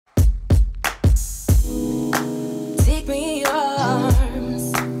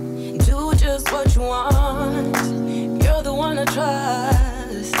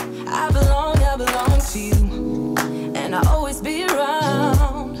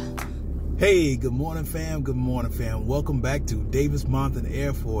Hey, good morning fam, good morning fam. Welcome back to Davis Monthan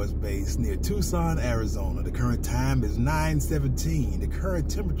Air Force Base near Tucson, Arizona. The current time is 9:17. The current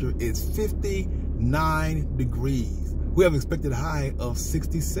temperature is 59 degrees. We have expected a high of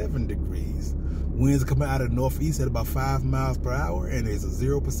 67 degrees. Winds are coming out of the northeast at about 5 miles per hour, and there's a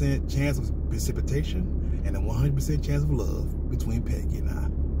 0% chance of precipitation and a 100% chance of love between Peggy and I.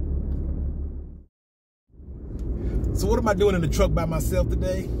 So what am I doing in the truck by myself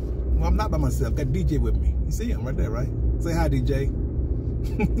today? Well, I'm not by myself. Got DJ with me. You see him right there, right? Say hi, DJ.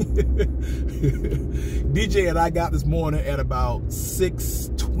 DJ and I got this morning at about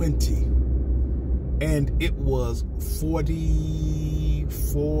 6:20, and it was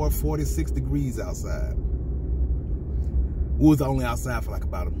 44, 46 degrees outside. We was only outside for like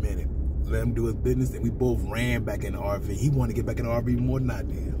about a minute. Let him do his business, and we both ran back in the RV. He wanted to get back in the RV more than I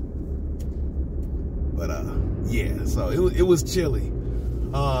did. But yeah, so it was chilly.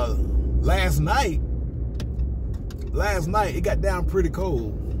 Last night it got down pretty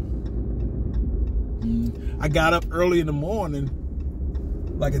cold. I got up early in the morning,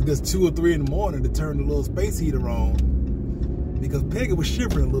 like at just 2 or 3 in the morning, to turn the little space heater on because Peggy was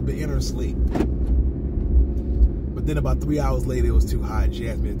shivering a little bit in her sleep. But then about 3 hours later, it was too hot. She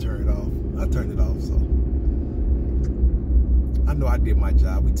asked me to turn it off. I turned it off, so I know I did my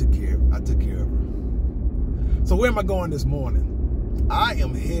job. I took care of her. So where am I going this morning? I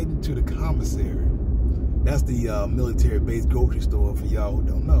am heading to the commissary. That's the military base grocery store for y'all who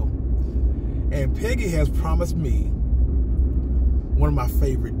don't know. And Peggy has promised me one of my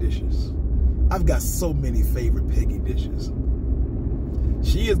favorite dishes. I've got so many favorite Peggy dishes.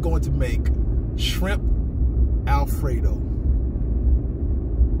 She is going to make shrimp alfredo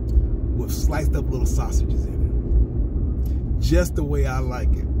with sliced up little sausages in it. Just the way I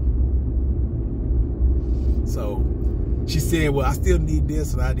like it. So she said, well, I still need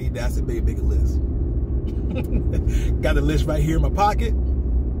this and I need that. I said, baby, make a list. Got the list right here in my pocket.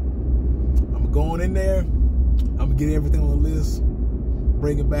 I'm going in there. I'm going to get everything on the list,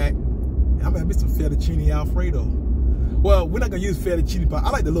 bring it back. And I'm going to have me some fettuccine alfredo. Well, we're not going to use fettuccine pasta. I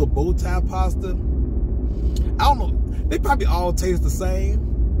like the little bow tie pasta. I don't know. They probably all taste the same.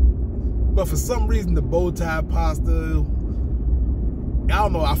 But for some reason, the bow tie pasta, I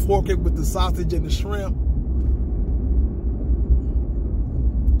don't know, I fork it with the sausage and the shrimp.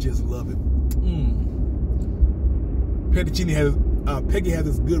 Just love it. Peggy has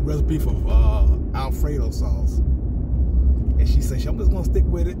this good recipe for Alfredo sauce, and she said, I'm just gonna stick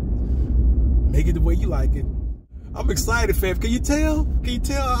with it. Make it the way you like it. I'm excited, fam. Can you tell? Can you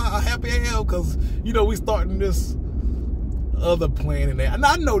tell how happy I am? Because you know we starting this other plan in there, and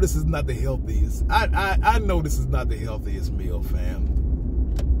I know this is not the healthiest. I know this is not the healthiest meal, fam.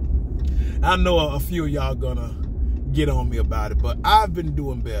 I know a few of y'all gonna get on me about it, but I've been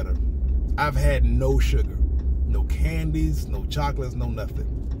doing better. I've had no sugar, no candies, no chocolates, no nothing.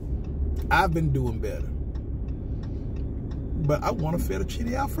 I've been doing better. But I want a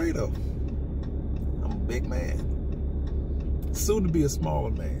fettuccine alfredo. I'm a big man. Soon to be a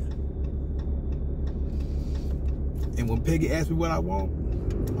smaller man. And when Peggy asks me what I want,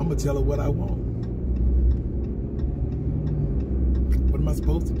 I'm gonna tell her what I want. What am I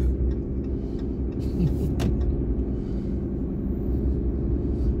supposed to do?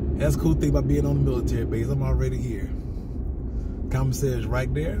 That's the cool thing about being on the military base. I'm already here. Commissary is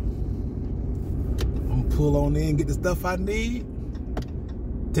right there. I'm gonna pull on in, get the stuff I need,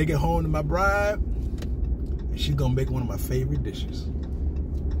 take it home to my bride, and she's gonna make one of my favorite dishes.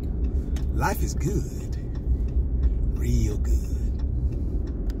 Life is good, real good.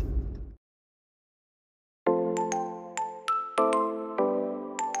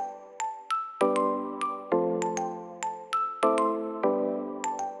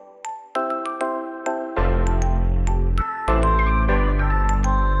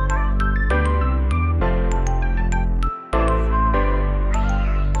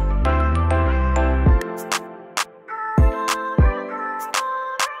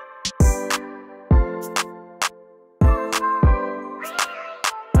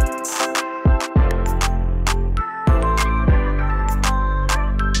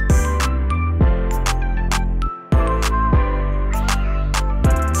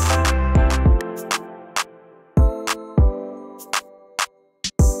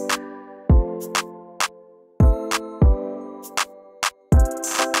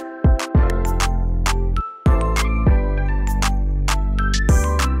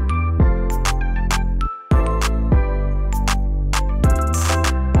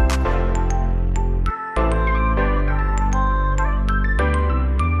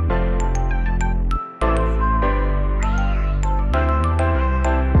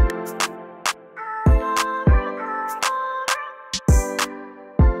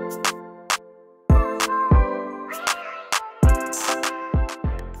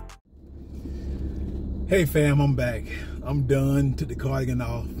 Hey fam, I'm back. I'm done, took the cardigan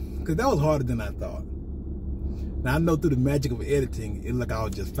off, because that was harder than I thought. Now I know through the magic of editing, it looked like I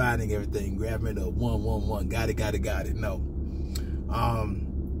was just finding everything, grabbing the 111, got it. No.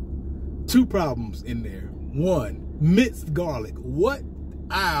 Two problems in there. One, minced garlic. What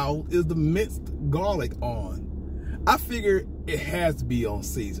aisle is the minced garlic on? I figure it has to be on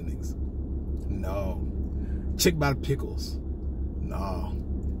seasonings. No. Check by the pickles. No.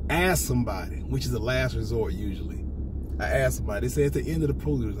 Ask somebody, which is the last resort usually. I asked somebody, they said it's the end of the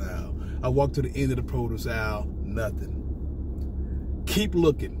produce aisle. I walked to the end of the produce aisle, nothing. Keep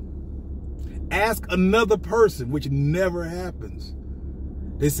looking. Ask another person, which never happens.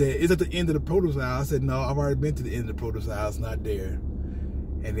 They said, it's at the end of the produce aisle. I said, no, I've already been to the end of the produce aisle, it's not there.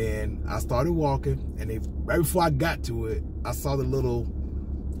 And then I started walking, and right before I got to it, I saw the little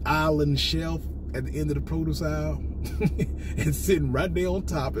island shelf at the end of the produce aisle. And sitting right there on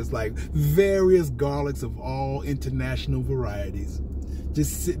top is like various garlics of all international varieties,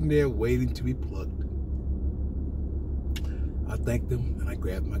 just sitting there waiting to be plucked. I thanked them and I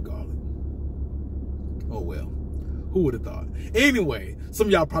grabbed my garlic. Oh well, who would have thought? Anyway, some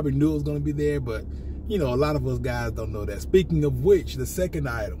of y'all probably knew it was going to be there, but you know, a lot of us guys don't know that. Speaking of which, the second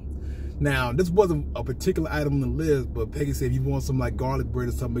item. Now, this wasn't a particular item on the list, but Peggy said if you want some like garlic bread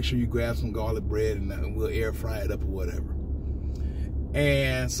or something, make sure you grab some garlic bread and we'll air fry it up or whatever.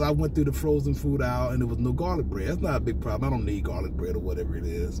 And so I went through the frozen food aisle and there was no garlic bread. That's not a big problem. I don't need garlic bread or whatever it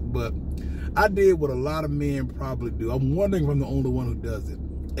is. But I did what a lot of men probably do. I'm wondering if I'm the only one who does it.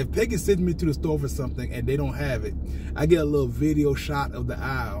 If Peggy sends me to the store for something and they don't have it, I get a little video shot of the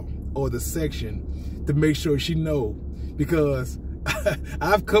aisle or the section to make sure she know, because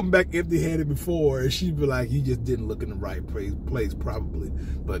I've come back empty-handed before and she'd be like, you just didn't look in the right place probably.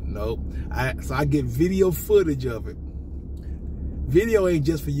 But nope. So I get video footage of it. Video ain't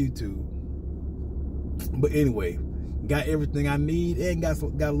just for YouTube. But anyway, got everything I need and got a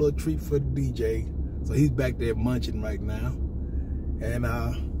little treat for the DJ. So he's back there munching right now. And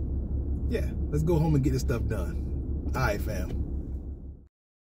yeah, let's go home and get this stuff done. All right, fam.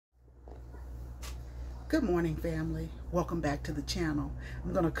 Good morning, family. Welcome back to the channel.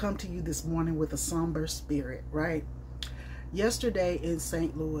 I'm going to come to you this morning with a somber spirit, right? Yesterday in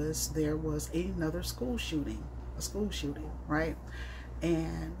St. Louis, there was another school shooting, right?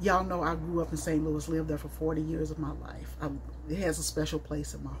 And y'all know I grew up in St. Louis, lived there for 40 years of my life. It has a special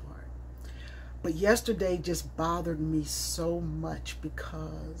place in my heart. But yesterday just bothered me so much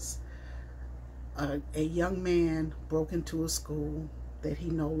because a young man broke into a school that he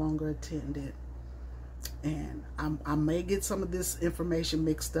no longer attended. And I may get some of this information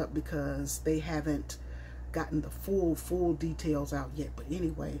mixed up because they haven't gotten the full details out yet. But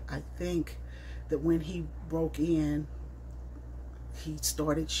anyway, I think that when he broke in, he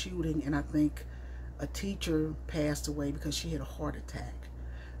started shooting, and I think a teacher passed away because she had a heart attack.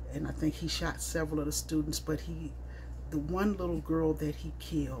 And I think he shot several of the students, but the one little girl that he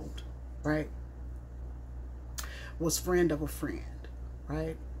killed, right, was friend of a friend,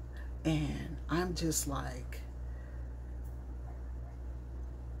 right? And I'm just like,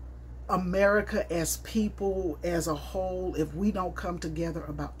 America as people, as a whole, if we don't come together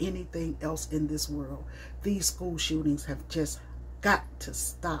about anything else in this world, these school shootings have just got to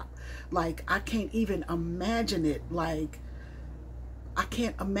stop. Like, I can't even imagine it. Like, I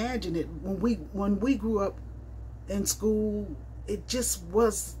can't imagine it. When we grew up in school, it just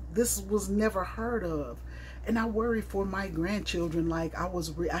was, this was never heard of. And I worry for my grandchildren. Like, I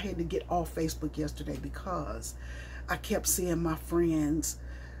had to get off Facebook yesterday because I kept seeing my friends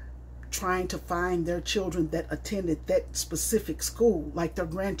trying to find their children that attended that specific school, like their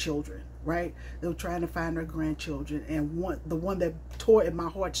grandchildren, right? They were trying to find their grandchildren. And the one that tore at my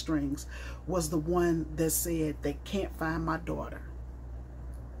heartstrings was the one that said they can't find my daughter.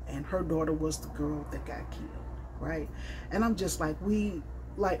 And her daughter was the girl that got killed, right? And I'm just like,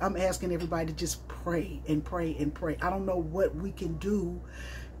 I'm asking everybody to just pray and pray and pray. I don't know what we can do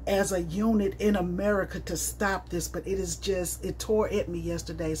as a unit in America to stop this, but it is just, it tore at me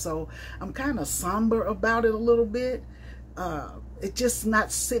yesterday. So I'm kind of somber about it a little bit. It's just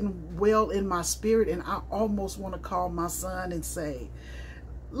not sitting well in my spirit. And I almost want to call my son and say,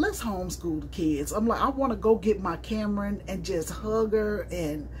 let's homeschool the kids. I'm like, I want to go get my Cameron and just hug her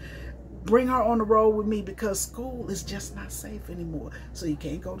and bring her on the road with me, because school is just not safe anymore. So you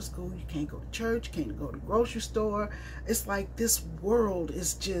can't go to school, you can't go to church, you can't go to the grocery store. It's like this world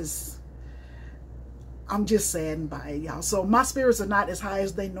is just, I'm just saddened by it, y'all. So my spirits are not as high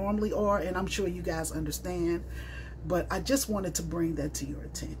as they normally are, and I'm sure you guys understand. But I just wanted to bring that to your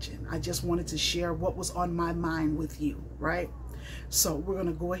attention. I just wanted to share what was on my mind with you, right? So we're going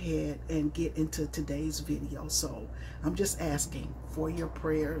to go ahead and get into today's video. So I'm just asking for your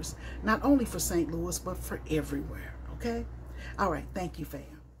prayers, not only for St. Louis, but for everywhere. Okay? All right. Thank you, fam.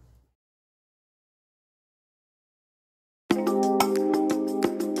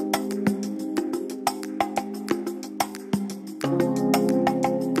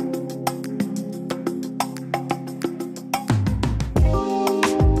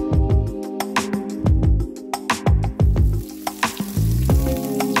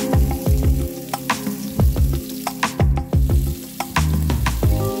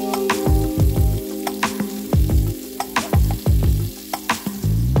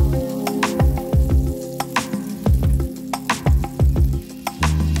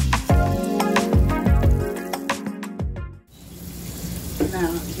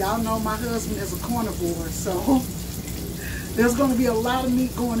 Now, y'all know my husband is a carnivore, so there's going to be a lot of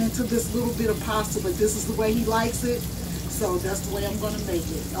meat going into this little bit of pasta, but this is the way he likes it, so that's the way I'm going to make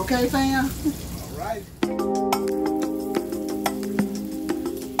it. Okay, fam? All right.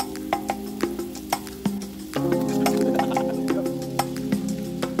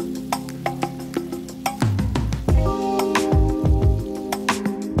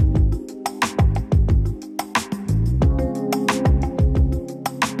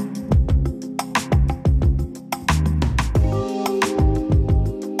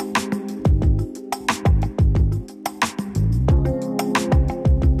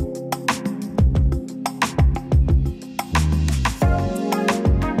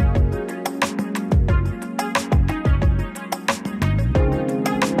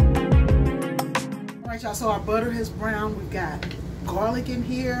 So our butter has browned. We've got garlic in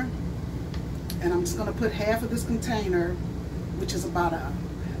here, and I'm just going to put half of this container, which is about a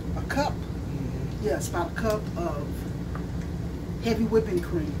cup. Yes, about a cup of heavy whipping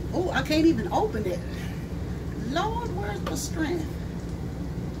cream. Oh, I can't even open it. Lord, where's the strength?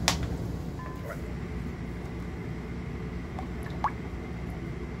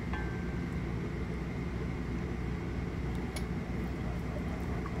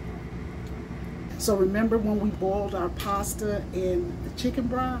 So remember when we boiled our pasta in the chicken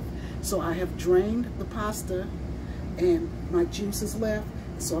broth? So I have drained the pasta and my juice is left.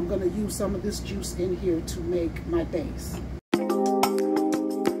 So I'm going to use some of this juice in here to make my base.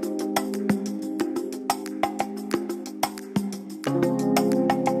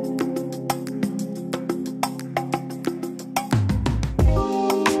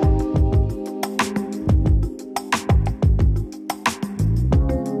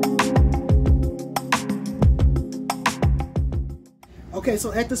 Okay,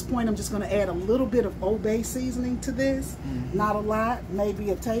 so at this point, I'm just going to add a little bit of Old Bay seasoning to this. Not a lot, maybe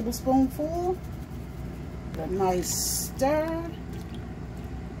a tablespoonful. A nice stir.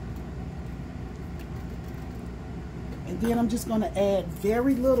 And then I'm just going to add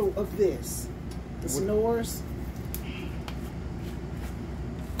very little of this. The S'nores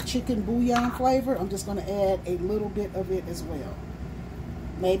chicken bouillon flavor. I'm just going to add a little bit of it as well.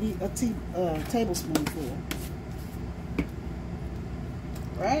 Maybe a tablespoonful.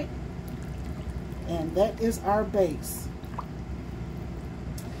 Right? And that is our base.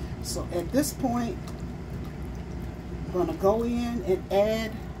 So at this point, I'm going to go in and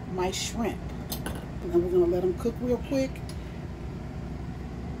add my shrimp. And we're going to let them cook real quick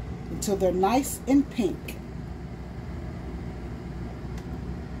until they're nice and pink.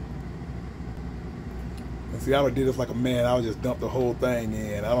 See, I would do this like a man. I would just dump the whole thing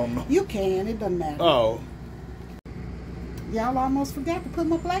in. I don't know. You can. It doesn't matter. Oh. Y'all almost forgot to put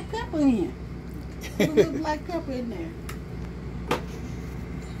my black pepper in. Put a little black pepper in there.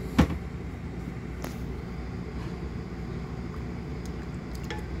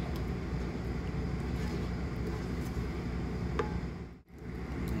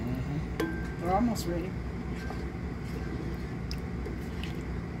 We're almost ready.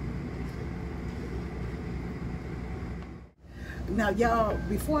 Now, y'all,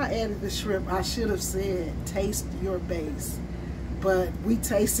 before I added the shrimp, I should have said, taste your base. But we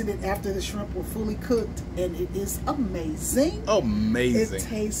tasted it after the shrimp were fully cooked, and it is amazing. Amazing. It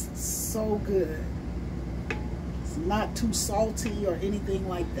tastes so good. It's not too salty or anything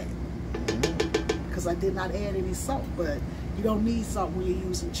like that. Because I did not add any salt, but you don't need salt when you're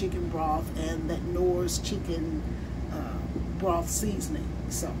using chicken broth and that Knorr's chicken broth seasoning.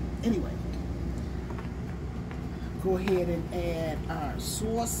 So, anyway. Go ahead and add our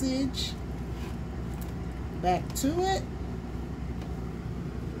sausage back to it.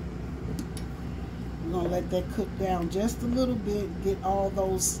 We're going to let that cook down just a little bit, get all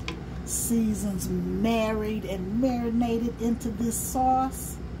those seasons married and marinated into this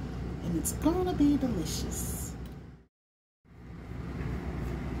sauce, and it's going to be delicious.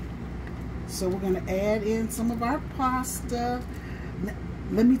 So we're going to add in some of our pasta.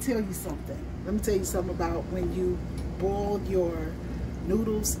 Let me tell you something. Let me tell you something about when you boil your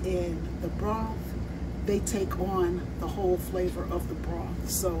noodles in the broth. They take on the whole flavor of the broth.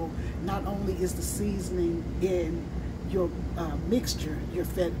 So not only is the seasoning in your mixture, your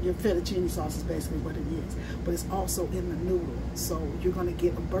fettuccine sauce is basically what it is, but it's also in the noodle. So you're going to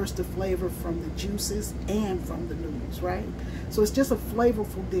get a burst of flavor from the juices and from the noodles, right? So it's just a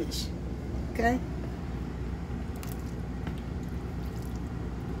flavorful dish, okay?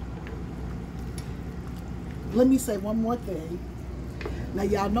 Let me say one more thing. Now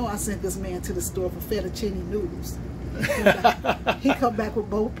y'all know I sent this man to the store for fettuccine noodles. He come back with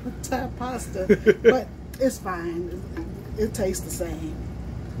both type pasta, but it's fine. It tastes the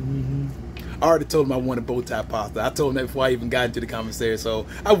same. I already told him I wanted bow tie pasta. I told him that before I even got into the commissary, so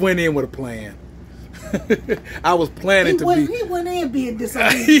I went in with a plan. I was planning He went in being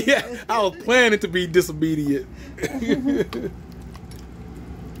disobedient. Yeah, I was planning to be disobedient.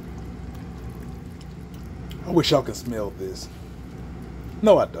 I wish y'all could smell this.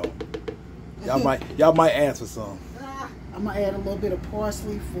 No, I don't. Y'all might ask for some. I'm gonna add a little bit of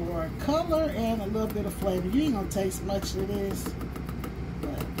parsley for color and a little bit of flavor. You ain't gonna taste much of this,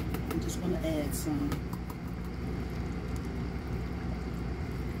 but I'm just gonna add some.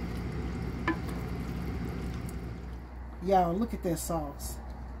 Y'all, look at that sauce.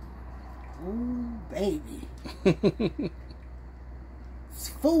 Ooh, baby. It's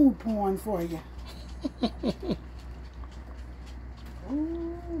food porn for you.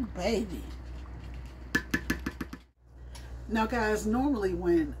 Ooh, baby. Now guys, normally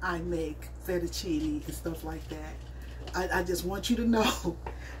when I make fettuccine and stuff like that, I just want you to know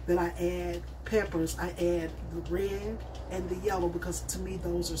that I add peppers. I add the red and the yellow because to me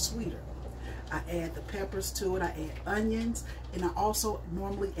those are sweeter. I add the peppers to it, I add onions, and I also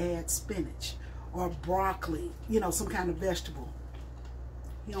normally add spinach or broccoli, you know, some kind of vegetable.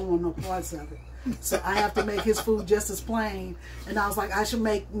 He don't want no parts of it. So I have to make his food just as plain. And I was like, I should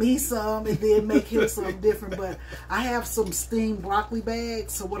make me some and then make him some different. But I have some steamed broccoli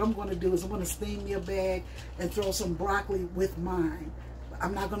bags. So what I'm going to do is I'm going to steam me a bag and throw some broccoli with mine.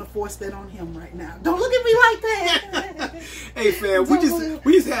 I'm not going to force that on him right now. Don't look at me like that. Hey fam, we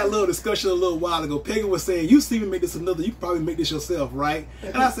just had a little discussion a little while ago. Pegi was saying, you see me make this another, you probably make this yourself, right?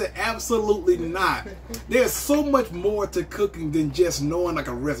 And I said, absolutely not. There's so much more to cooking than just knowing like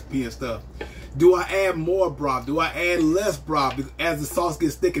a recipe and stuff. Do I add more broth? Do I add less broth as the sauce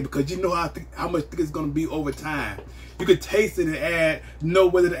gets thicker? Because you know how much thicker it's going to be over time. You could taste it and know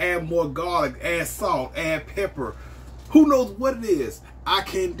whether to add more garlic, add salt, add pepper. Who knows what it is? I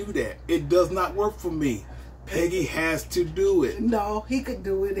can't do that. It does not work for me. Pegi has to do it. No, he could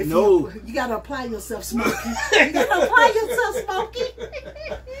do it. If no. You got to apply yourself, Smokey. You got to apply yourself, Smokey.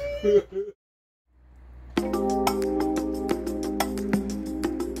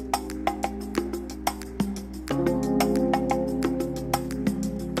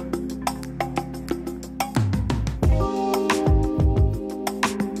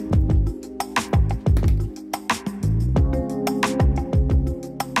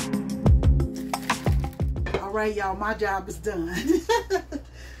 Alright, y'all, my job is done.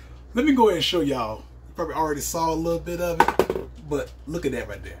 Let me go ahead and show y'all. You probably already saw a little bit of it, but look at that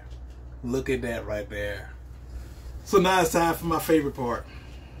right there. Look at that right there. So now it's time for my favorite part.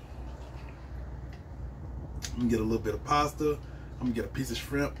 I'm gonna get a little bit of pasta, I'm gonna get a piece of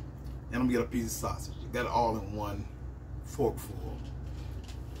shrimp, and I'm gonna get a piece of sausage. Got it all in one forkful.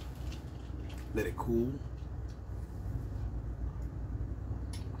 Let it cool.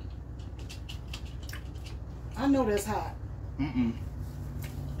 I know that's hot.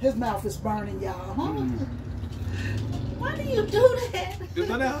 His mouth is burning, y'all. Huh? Why do you do that? It's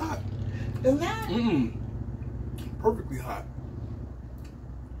not that hot. It's not? Perfectly hot.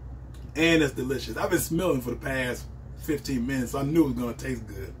 And it's delicious. I've been smelling for the past 15 minutes. So I knew it was going to taste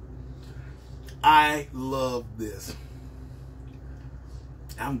good. I love this.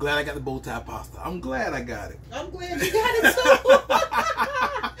 I'm glad I got the bow tie pasta. I'm glad I got it. I'm glad you got it too.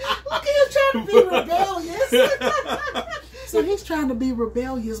 Look at him trying to be rebellious. So he's trying to be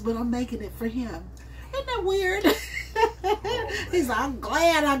rebellious, but I'm making it for him. Isn't that weird? He's like, I'm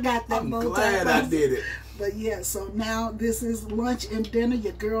glad I got that bow tie pasta. I'm glad I did it. But yeah, so now this is lunch and dinner.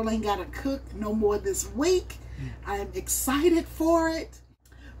 Your girl ain't got to cook no more this week. I'm excited for it.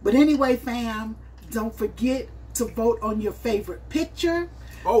 But anyway, fam, don't forget to vote on your favorite picture.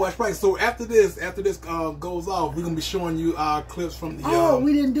 Oh, that's right. So after this goes off, we're gonna be showing you our clips from the. Oh,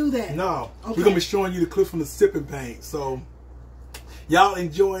 we didn't do that. No, okay. We're gonna be showing you the clips from the sipping paint. So y'all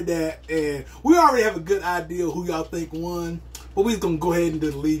enjoy that, and we already have a good idea who y'all think won. But we're gonna go ahead and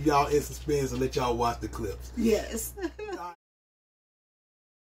just leave y'all in suspense and let y'all watch the clips. Yes.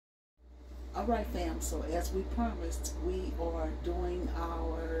 All right, fam. So as we promised, we are doing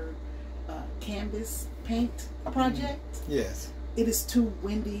our canvas paint project. Yes. It is too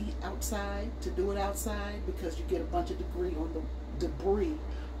windy outside to do it outside because you get a bunch of debris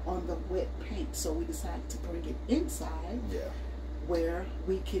on the wet paint. So we decided to bring it inside, where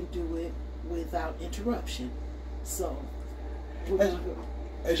we can do it without interruption. So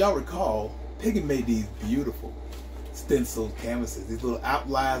as y'all recall, Peggy made these beautiful stenciled canvases, these little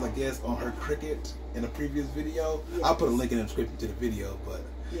outlines, I guess, on her Cricut in a previous video. Yes. I'll put a link in the description to the video, but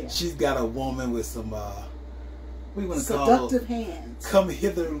she's got a woman with some we want to call seductive hands, come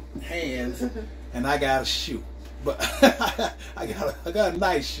hither hands, and I got a shoe, but I got a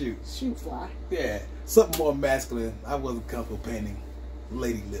nice shoe. Shoe fly. Yeah, something more masculine. I wasn't comfortable painting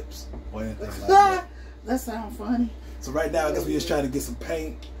lady lips or anything like that. That sounds funny. So right now, I guess we're just trying to get some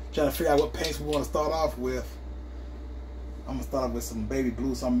paint, trying to figure out what paints we want to start off with. I'm gonna start off with some baby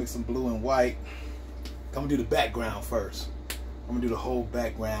blue, so I'm gonna mix some blue and white. I'm gonna do the background first. I'm gonna do the whole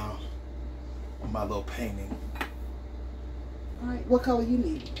background on my little painting. All right, what color you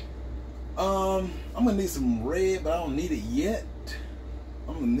need? I'm gonna need some red, but I don't need it yet.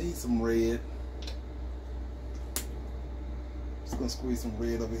 I'm gonna need some red. Just gonna squeeze some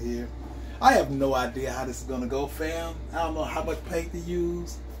red over here. I have no idea how this is gonna go, fam. I don't know how much paint to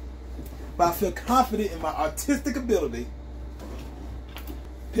use, but I feel confident in my artistic ability.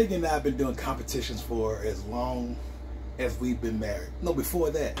 Peggy and I have been doing competitions for as long as we've been married. No,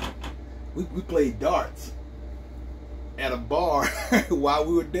 before that, we played darts at a bar while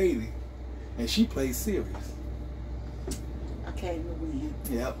we were dating, and she played series. I can't even win.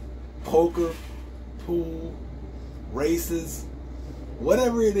 Yep. Poker, pool, races,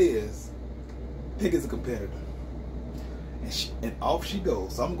 whatever it is, Peggy's a competitor. And off she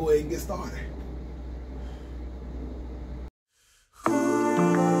goes. So I'm going to go ahead and get started.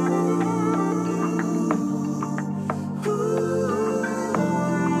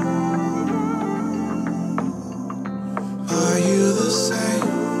 Are you the same?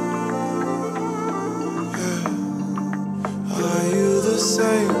 Yeah. Are you the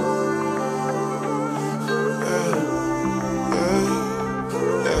same?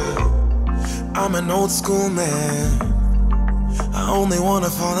 Yeah. I'm an old school man. I only wanna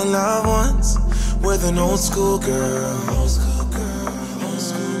fall in love once with an old school girl. Old school girl, old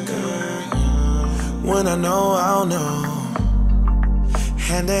school girl. When I know, I'll know.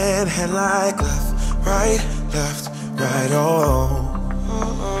 Hand in hand like left, right, oh.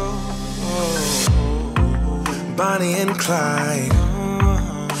 Bonnie and Clyde.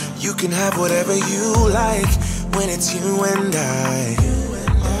 You can have whatever you like when it's you and I.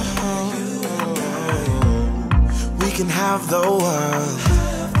 We can have the world.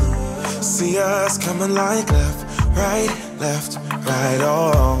 See us coming like left, right,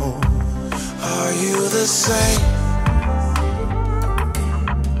 oh. Are you the same?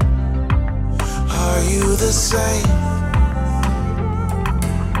 Are you the same?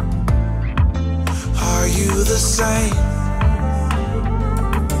 Are you the same?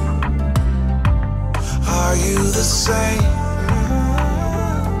 Are you the same?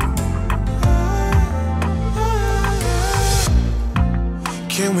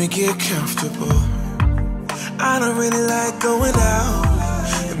 Can we get comfortable? I don't really like going out.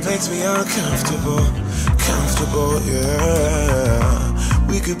 It makes me uncomfortable. Yeah.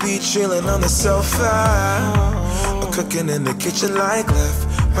 We could be chilling on the sofa or cooking in the kitchen like left,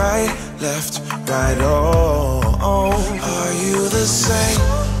 right, oh. Are you the same?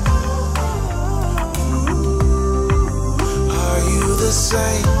 Are you the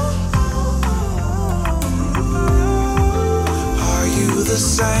same? Are you the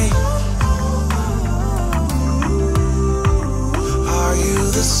same? Are you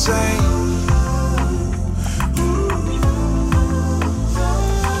the same?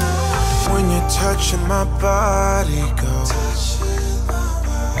 When you're touching my body, go.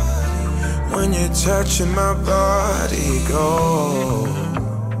 When you're touching my body, go.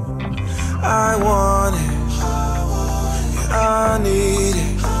 I want it, yeah, I need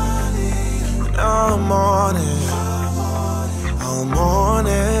it, and I'm on it, I'm on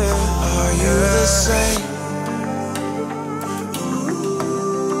it. Are you the same?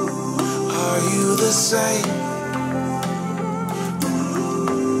 Are you the same?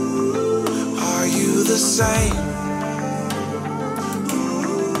 Are you the same?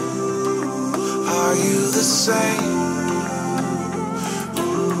 Are you the same?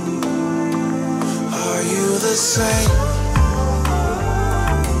 Are you the same?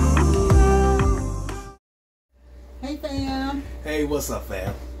 Hey fam, what's up,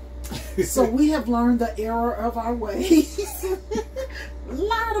 fam? So we have learned the error of our ways. A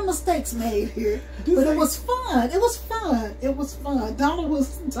lot of mistakes made here, but it was fun. It was fun. It was fun. Donald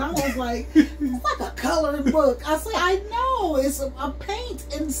was like, it's like a coloring book. I said, I know. It's a paint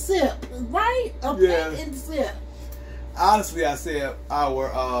and sip, right? Paint and sip. Honestly, I said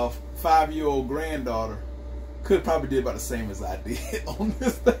our 5-year-old granddaughter could probably did about the same as I did on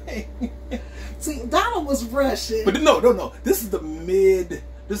this thing. See, Donald was rushing. But no. This is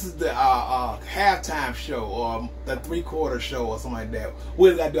the halftime show or the 3/4 show or something like that.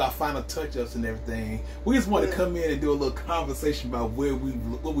 We got to do our final touch-ups and everything. We just want to come in and do a little conversation about where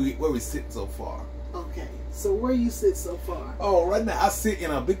we sit so far. Okay, so where you sit so far? Oh, right now I sit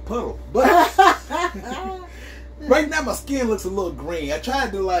in a big puddle, but right now my skin looks a little green. I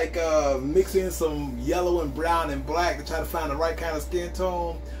tried to like mix in some yellow and brown and black to try to find the right kind of skin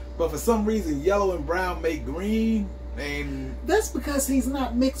tone, but for some reason yellow and brown make green. And that's because he's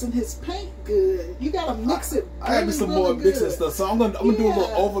not mixing his paint good. You gotta mix it. I gotta do some more mixing stuff. So I'm gonna do a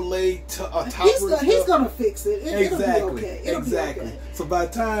little overlay top. He's gonna fix it. It'll be okay. Exactly. Okay. So by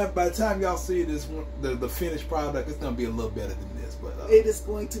the time y'all see this, the finished product, it's gonna be a little better than this. But it is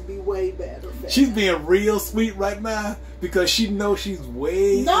going to be way better. She's being real sweet right now because she knows she's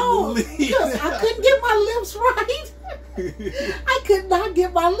way in the lead. Because I couldn't get my lips right. I could not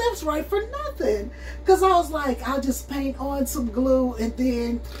get my lips right for nothing. Because I was like, I'll just paint on some glue and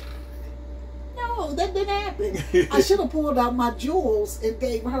then... No, that didn't happen. I should have pulled out my jewels and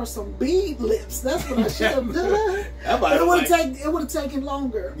gave her some bead lips. That's what I should have done. It would have taken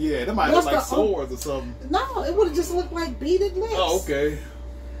longer. Yeah, that might look like swords or something. No, it would have just looked like beaded lips. Oh, okay.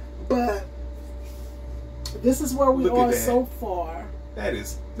 But this is where we are so far. That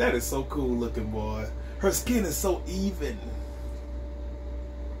is so cool looking, boy. Her skin is so even.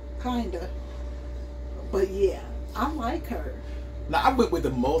 Kinda. But yeah, I like her. Now, I went with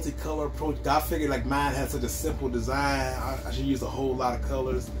the multicolor approach. I figured like mine had such a simple design, I should use a whole lot of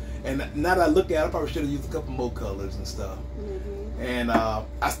colors. And now that I look at it, I probably should have used a couple more colors and stuff. Mm-hmm. And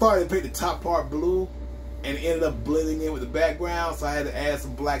I started to paint the top part blue and ended up blending in with the background, so I had to add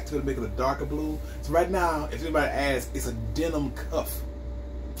some black to it to make it a darker blue. So right now, if anybody asks, it's a denim cuff.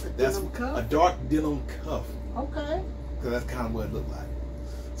 A dark denim cuff. Okay. Because that's kind of what it looked like.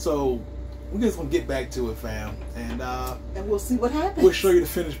 So we just want to get back to it, fam, and we'll see what happens. We'll show you the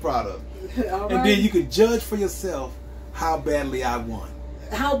finished product, all right. And then you can judge for yourself how badly I won.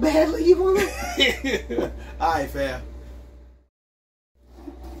 How badly you won? All right, fam.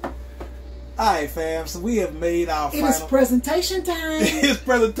 All right, fam. So we have made our final. It is presentation time. It's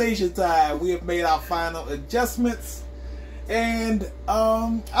presentation time. We have made our final adjustments, and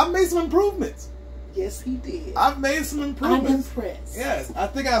I made some improvements. Yes, he did. I've made some improvements. I'm impressed. Yes, I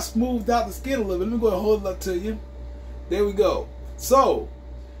think I smoothed out the skin a little bit. Let me go ahead and hold it up to you. There we go. So,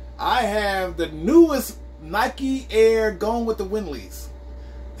 I have the newest Nike Air Gone with the Winleys.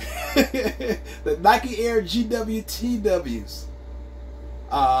 The Nike Air GWTWs.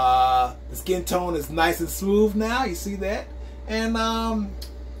 The skin tone is nice and smooth now. You see that? And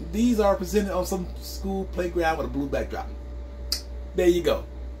these are presented on some school playground with a blue backdrop. There you go.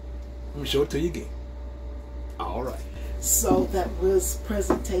 Let me show it to you again. All right. So that was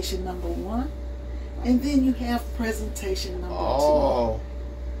presentation number 1. And then you have presentation number 2. Oh.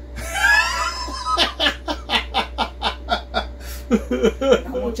 I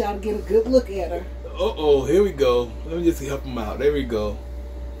want y'all to get a good look at her. Uh-oh, here we go. Let me just help them out. There we go.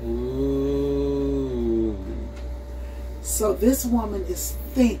 Ooh. So this woman is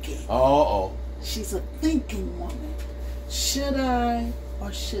thinking. Uh-oh. She's a thinking woman. Should I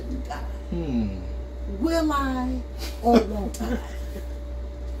or shouldn't I? Will I or won't I?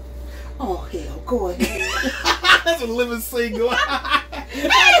 Oh, hell, go ahead. That's a living single. I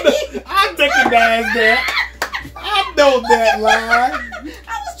recognize that. I know that line.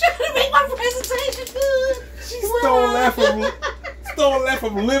 I was trying to make my presentation good. She stole that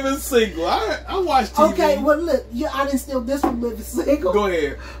from Living Single. I watched TV. Okay, well, look, I didn't steal this from Living Single. Go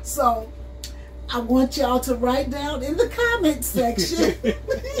ahead. So, I want y'all to write down in the comment section.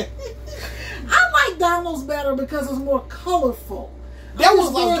 I like Donald's better because it's more colorful.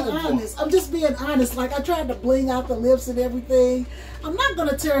 I'm just being honest. Like, I tried to bling out the lips and everything. I'm not going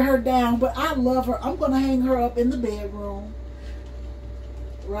to tear her down, but I love her. I'm going to hang her up in the bedroom.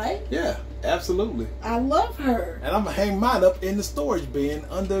 Right? Yeah, absolutely. I love her. And I'm going to hang mine up in the storage bin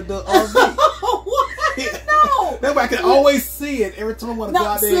under the RV. What? No. That way I can always see it every time I want to go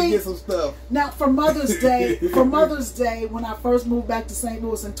out there and get some stuff. Now, for Mother's Day, when I first moved back to St.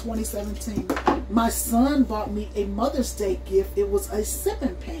 Louis in 2017, my son bought me a Mother's Day gift. It was a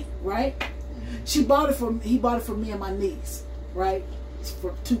sipping paint, right? He bought it for me and my niece. right? It's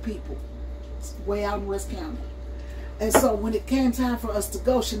for 2 people. It's way out in West County. And so when it came time for us to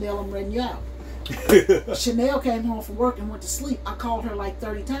go, Chanel, I'm renting you out. Chanel came home from work and went to sleep. I called her like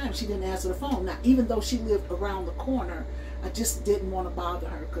 30 times. She didn't answer the phone. Now, even though she lived around the corner, I just didn't want to bother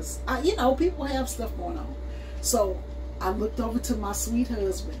her because, you know, people have stuff going on. So I looked over to my sweet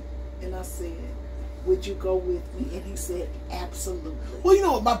husband and I said, would you go with me? And he said, absolutely. Well, you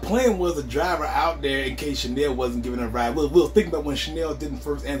know what? My plan was to drive her out there in case Chanel wasn't giving her a ride. We were thinking about when Chanel didn't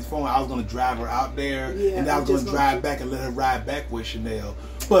first answer the phone, I was going to drive her out there. Yeah, and I was going to drive back and let her ride back with Chanel.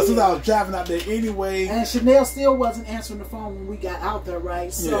 But since I was driving out there anyway. And Chanel still wasn't answering the phone when we got out there,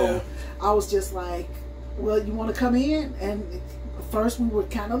 right? So yeah. I was just like, well, you want to come in? And first we were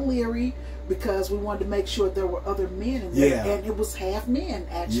kind of leery because we wanted to make sure there were other men in there. Yeah. And it was half men,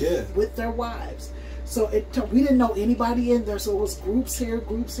 actually, yeah. with their wives. So we didn't know anybody in there, so it was groups here,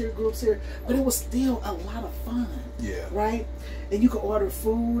 groups here, groups here. But it was still a lot of fun. Yeah. Right? And you could order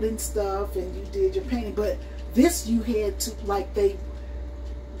food and stuff, and you did your painting. But this you had to, like, they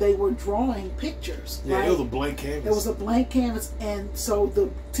were drawing pictures. Yeah, right? it was a blank canvas. It was a blank canvas, and so the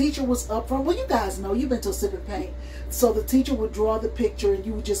teacher was up front. Well, you guys know, you've been to Sip and Paint. So the teacher would draw the picture, and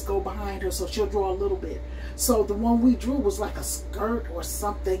you would just go behind her, so she'll draw a little bit. So the one we drew was like a skirt or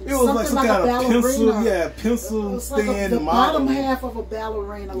something. It was like some kind of pencil, yeah, pencil like thin the model. bottom half of a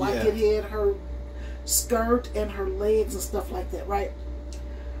ballerina, like yeah. it had her skirt and her legs and stuff like that, right?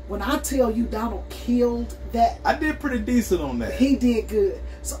 When I tell you Donald killed that. I did pretty decent on that. He did good.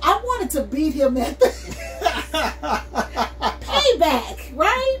 So I wanted to beat him at the payback,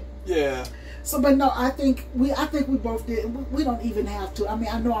 right? Yeah. So, but no, I think we both did. We don't even have to. I mean,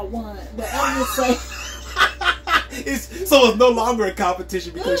 I know I won, but I would say. So it's no longer a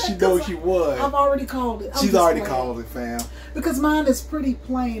competition because she knows she won. I've already called it. She's already called it, fam. Because mine is pretty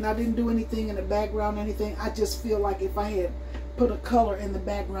plain. I didn't do anything in the background, anything. I just feel like if I had put a color in the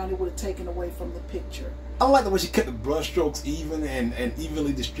background, it would have taken away from the picture. I like the way she kept the brush strokes even and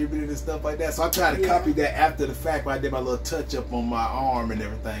evenly distributed and stuff like that. So I tried to copy that after the fact when I did my little touch up on my arm and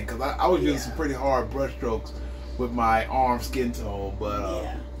everything. Because I was using some pretty hard brush strokes with my arm skin tone.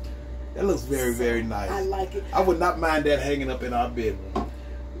 But it looks very, very nice. I like it. I would not mind that hanging up in our bedroom.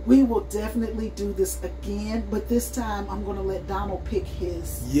 We will definitely do this again, but this time I'm going to let Donald pick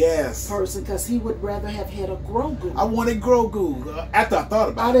his person because he would rather have had a Grogu. I wanted Grogu after I thought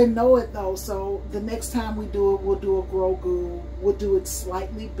about it. I didn't know it though, so the next time we do it, we'll do a Grogu. We'll do it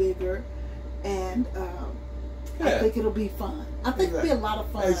slightly bigger, and I think it'll be fun. I think it'll be a lot of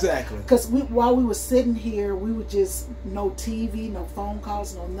fun. Exactly. Because while we were sitting here, we were just no TV, no phone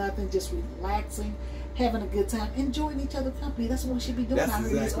calls, no nothing, just relaxing, having a good time, enjoying each other's company. That's what we should be doing out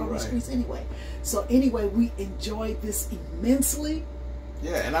here on the streets anyway. So anyway, we enjoyed this immensely.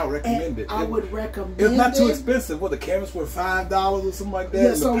 Yeah, and I recommend it. I would recommend it. It's not too expensive. What, the canvas for $5 or something like that?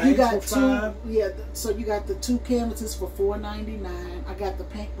 Yeah, so you got $5? so you got the 2 canvases for $4.99. I got the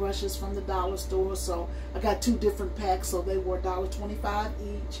paint brushes from the dollar store, so I got 2 different packs, so they were $1.25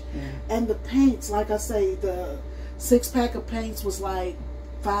 each. And the paints, like I say, the 6-pack of paints was like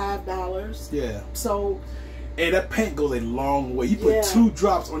 $5. Yeah. So. And that paint goes a long way. You put 2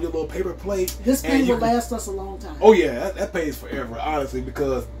 drops on your little paper plate. This paint will last us a long time. Oh yeah, that paint is forever, honestly,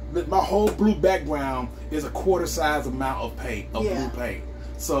 because my whole blue background is a quarter size amount of paint, blue paint.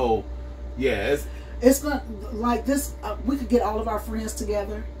 So, yeah, it's not like this. We could get all of our friends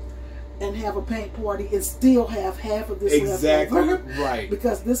together and have a paint party and still have half of this left over. Right.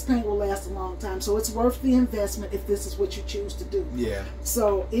 Because this paint will last a long time. So it's worth the investment if this is what you choose to do. Yeah.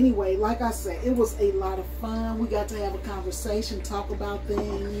 So anyway, like I said, it was a lot of fun. We got to have a conversation, talk about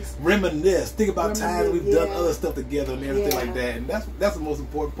things. Reminisce. Think about times we've done other stuff together and everything like that. And that's the most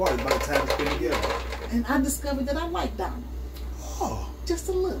important part about the time we spend together. And I discovered that I like Donald. Oh. Just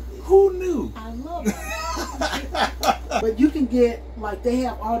a little bit. Who knew? I love it. But you can get, like, they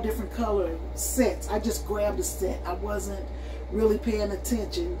have all different color sets. I just grabbed a set. I wasn't really paying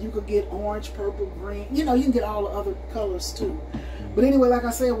attention. You could get orange, purple, green. You know, you can get all the other colors too. But anyway, like I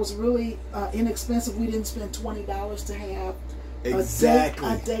said, it was really inexpensive. We didn't spend $20 to have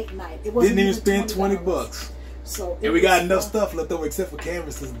a date night. It wasn't didn't even spend $20. So and we got enough stuff left over except for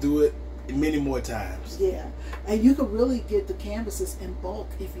canvases to do it many more times. Yeah. And you could really get the canvases in bulk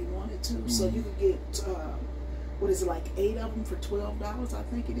if you wanted to. So you could get, what is it, like 8 of them for $12, I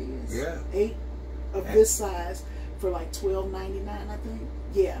think it is. Yeah. 8 of this size for like $12.99, I think.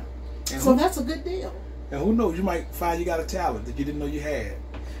 Yeah. And so that's a good deal. And who knows, you might find you got a talent that you didn't know you had.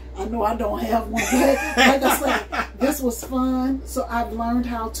 I know I don't have one, but like I said, this was fun. So I've learned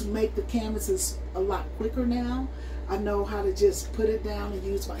how to make the canvases a lot quicker now. I know how to just put it down and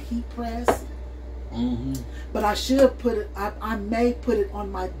use my heat press. But I should put it, I may put it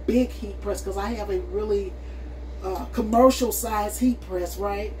on my big heat press because I have a really commercial size heat press,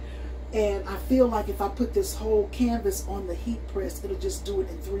 right? And I feel like if I put this whole canvas on the heat press, it'll just do it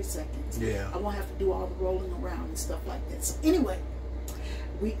in 3 seconds. Yeah. I won't have to do all the rolling around and stuff like that. So anyway,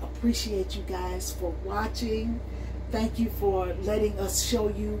 we appreciate you guys for watching. Thank you for letting us show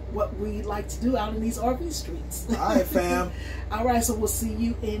you what we like to do out in these RV streets. All right, fam. All right, so we'll see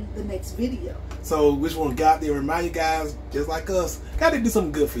you in the next video. So we just want to get out there and remind you guys, just like us, got to do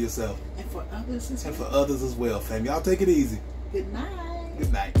something good for yourself. And for others as well. And for others as well, fam. Y'all take it easy. Good night.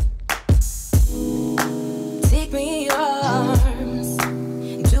 Good night. Take me in your arms,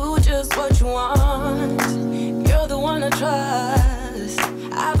 do just what you want. You're the one I trust.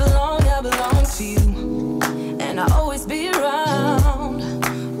 I belong to you, and I'll always be around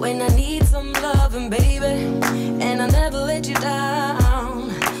when I need some loving, baby. And I'll never let you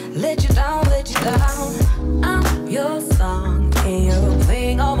down, let you down, let you down. I'm your song.